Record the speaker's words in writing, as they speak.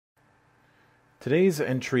Today's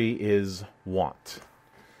entry is want.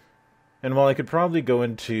 And while I could probably go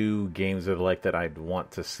into games that are like that I'd want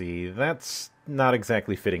to see, that's not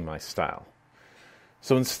exactly fitting my style.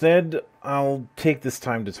 So instead, I'll take this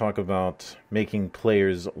time to talk about making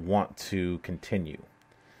players want to continue.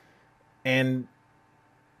 And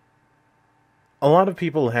a lot of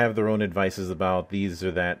people have their own advices about these or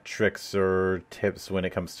that tricks or tips when it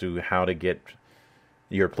comes to how to get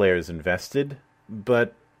your players invested,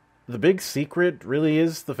 but the big secret really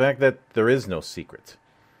is the fact that there is no secret.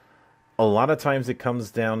 A lot of times it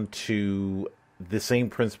comes down to the same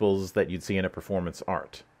principles that you'd see in a performance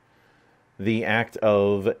art. The act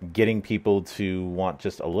of getting people to want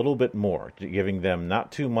just a little bit more, giving them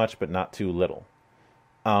not too much but not too little.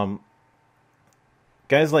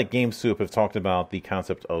 Guys like Game Soup have talked about the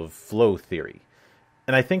concept of flow theory,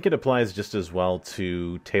 and I think it applies just as well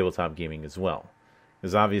to tabletop gaming as well.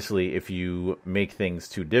 Because obviously, if you make things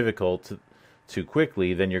too difficult too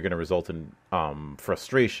quickly, then you're going to result in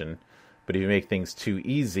frustration. But if you make things too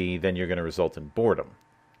easy, then you're going to result in boredom.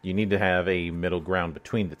 You need to have a middle ground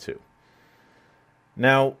between the two.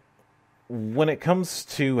 Now, when it comes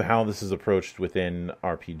to how this is approached within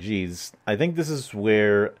RPGs, I think this is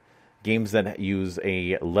where games that use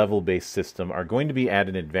a level-based system are going to be at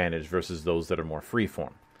an advantage versus those that are more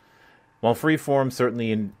freeform. While freeform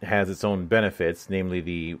certainly has its own benefits, namely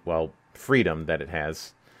the, freedom that it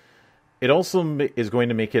has, it also is going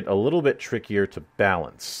to make it a little bit trickier to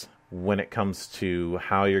balance when it comes to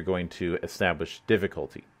how you're going to establish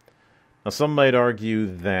difficulty. Now, some might argue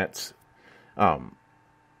that,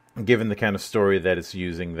 given the kind of story that it's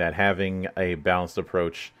using, that having a balanced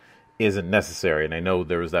approach isn't necessary. And I know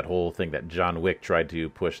there was that whole thing that John Wick tried to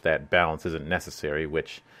push, that balance isn't necessary,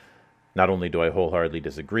 which not only do I wholeheartedly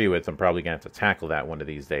disagree with, I'm probably going to have to tackle that one of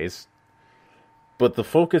these days. But the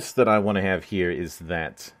focus that I want to have here is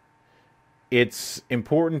that it's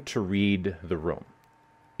important to read the room.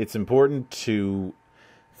 It's important to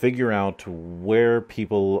figure out where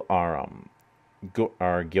people are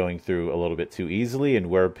going through a little bit too easily and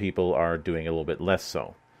where people are doing a little bit less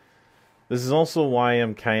so. This is also why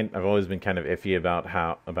I've always been kind of iffy about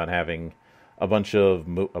having a bunch of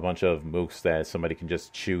mooks that somebody can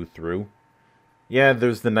just chew through. Yeah,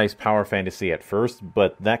 there's the nice power fantasy at first,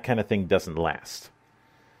 but that kind of thing doesn't last.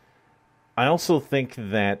 I also think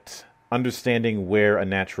that understanding where a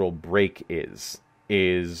natural break is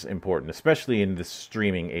important, especially in the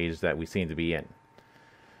streaming age that we seem to be in.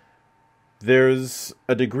 There's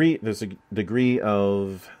a degree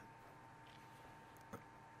of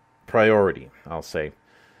priority, I'll say,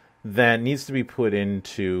 that needs to be put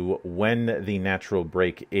into when the natural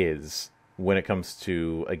break is when it comes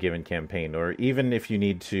to a given campaign, or even if you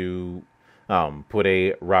need to put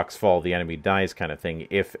a rocks fall, the enemy dies kind of thing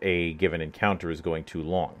if a given encounter is going too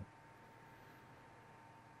long.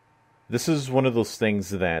 This is one of those things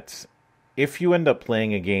that if you end up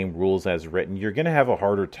playing a game rules as written, you're going to have a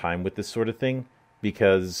harder time with this sort of thing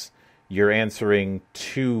because you're answering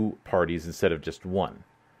two parties instead of just one.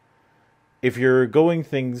 If you're going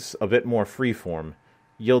things a bit more freeform,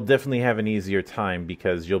 you'll definitely have an easier time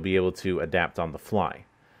because you'll be able to adapt on the fly.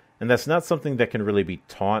 And that's not something that can really be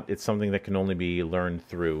taught, it's something that can only be learned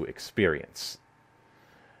through experience.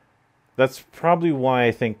 That's probably why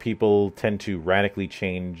I think people tend to radically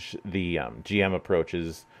change the GM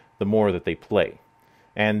approaches the more that they play.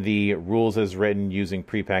 And the rules as written using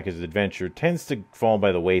prepackaged adventure tends to fall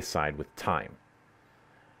by the wayside with time.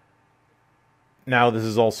 Now, this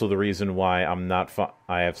is also the reason why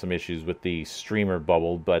I have some issues with the streamer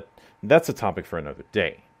bubble, but that's a topic for another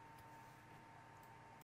day.